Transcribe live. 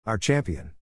Our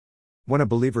champion. When a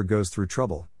believer goes through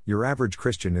trouble, your average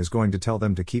Christian is going to tell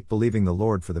them to keep believing the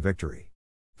Lord for the victory.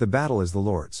 The battle is the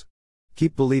Lord's.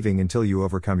 Keep believing until you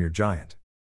overcome your giant.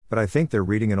 But I think they're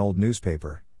reading an old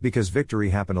newspaper, because victory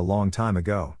happened a long time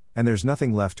ago, and there's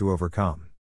nothing left to overcome.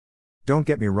 Don't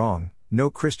get me wrong,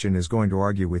 no Christian is going to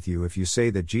argue with you if you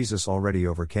say that Jesus already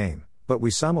overcame, but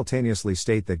we simultaneously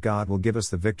state that God will give us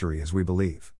the victory as we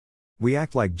believe. We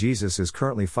act like Jesus is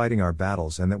currently fighting our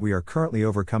battles and that we are currently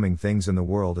overcoming things in the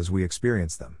world as we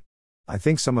experience them. I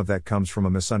think some of that comes from a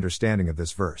misunderstanding of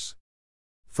this verse.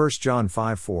 1 John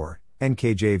 5:4,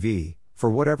 NKJV,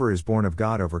 for whatever is born of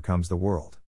God overcomes the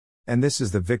world. And this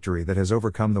is the victory that has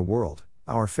overcome the world,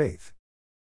 our faith.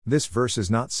 This verse is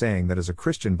not saying that as a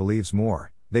Christian believes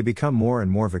more, they become more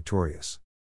and more victorious.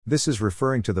 This is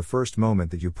referring to the first moment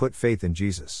that you put faith in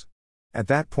Jesus. At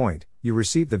that point, you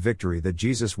receive the victory that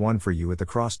Jesus won for you at the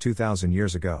cross 2,000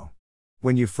 years ago.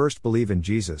 When you first believe in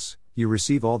Jesus, you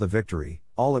receive all the victory,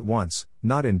 all at once,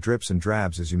 not in drips and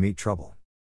drabs as you meet trouble.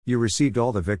 You received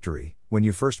all the victory, when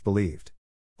you first believed.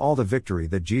 All the victory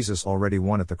that Jesus already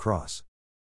won at the cross.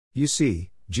 You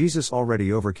see, Jesus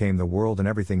already overcame the world and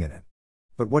everything in it.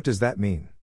 But what does that mean?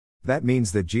 That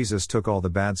means that Jesus took all the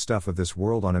bad stuff of this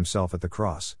world on himself at the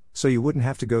cross, so you wouldn't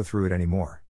have to go through it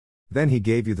anymore. Then he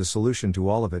gave you the solution to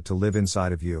all of it to live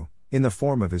inside of you, in the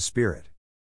form of his Spirit.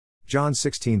 John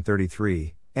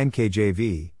 16:33,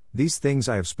 NKJV, these things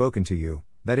I have spoken to you,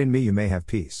 that in me you may have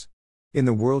peace. In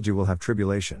the world you will have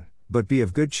tribulation, but be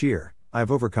of good cheer, I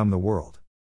have overcome the world.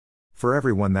 For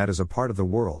everyone that is a part of the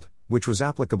world, which was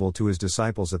applicable to his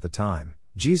disciples at the time,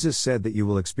 Jesus said that you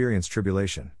will experience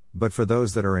tribulation, but for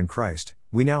those that are in Christ,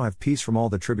 we now have peace from all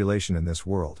the tribulation in this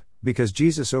world, because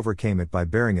Jesus overcame it by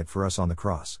bearing it for us on the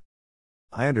cross.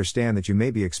 I understand that you may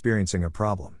be experiencing a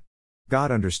problem.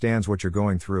 God understands what you're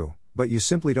going through, but you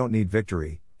simply don't need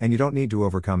victory, and you don't need to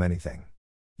overcome anything.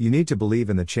 You need to believe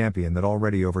in the champion that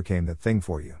already overcame that thing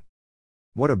for you.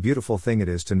 What a beautiful thing it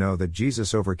is to know that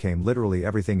Jesus overcame literally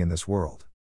everything in this world.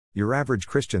 Your average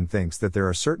Christian thinks that there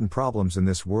are certain problems in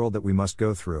this world that we must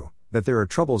go through, that there are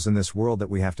troubles in this world that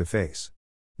we have to face.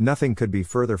 Nothing could be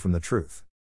further from the truth.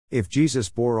 If Jesus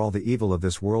bore all the evil of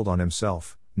this world on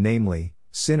himself, namely,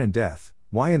 sin and death,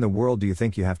 why in the world do you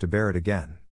think you have to bear it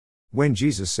again? When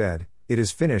Jesus said, "It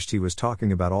is finished," he was talking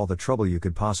about all the trouble you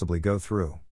could possibly go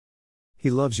through. He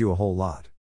loves you a whole lot.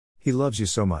 He loves you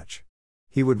so much.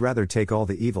 He would rather take all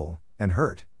the evil, and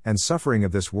hurt, and suffering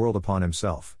of this world upon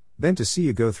himself, than to see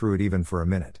you go through it even for a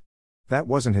minute. That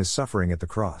wasn't his suffering at the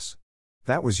cross.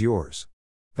 That was yours.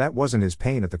 That wasn't his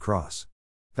pain at the cross.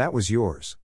 That was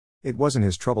yours. It wasn't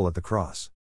his trouble at the cross.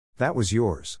 That was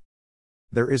yours.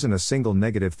 There isn't a single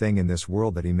negative thing in this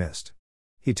world that he missed.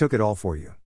 He took it all for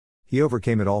you. He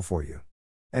overcame it all for you.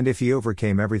 And if he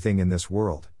overcame everything in this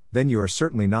world, then you are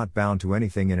certainly not bound to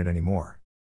anything in it anymore.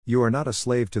 You are not a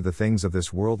slave to the things of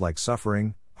this world like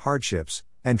suffering, hardships,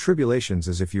 and tribulations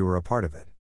as if you were a part of it.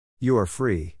 You are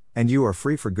free, and you are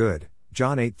free for good,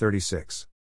 John 8:36.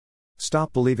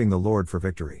 Stop believing the Lord for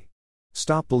victory.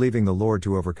 Stop believing the Lord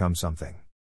to overcome something.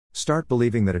 Start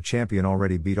believing that a champion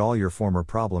already beat all your former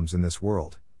problems in this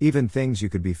world, even things you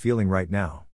could be feeling right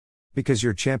now. Because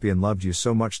your champion loved you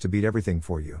so much to beat everything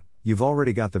for you, you've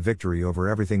already got the victory over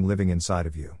everything living inside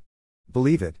of you.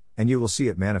 Believe it, and you will see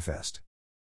it manifest.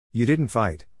 You didn't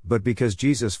fight, but because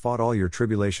Jesus fought all your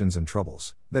tribulations and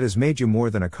troubles, that has made you more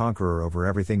than a conqueror over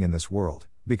everything in this world,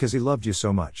 because he loved you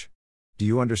so much. Do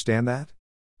you understand that?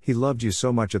 He loved you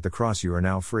so much at the cross you are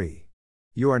now free.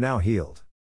 You are now healed.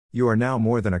 You are now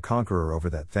more than a conqueror over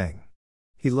that thing.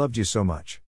 He loved you so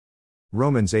much.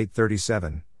 Romans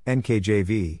 8:37,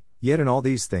 NKJV, yet in all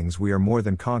these things we are more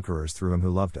than conquerors through him who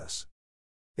loved us.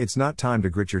 It's not time to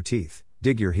grit your teeth,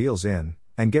 dig your heels in,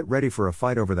 and get ready for a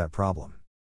fight over that problem.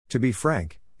 To be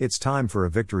frank, it's time for a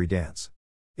victory dance.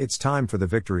 It's time for the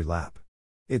victory lap.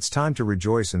 It's time to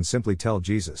rejoice and simply tell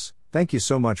Jesus, "Thank you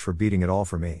so much for beating it all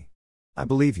for me. I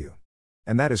believe you."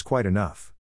 And that is quite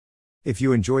enough. If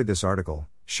you enjoyed this article,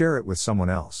 share it with someone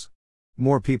else.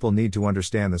 More people need to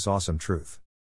understand this awesome truth.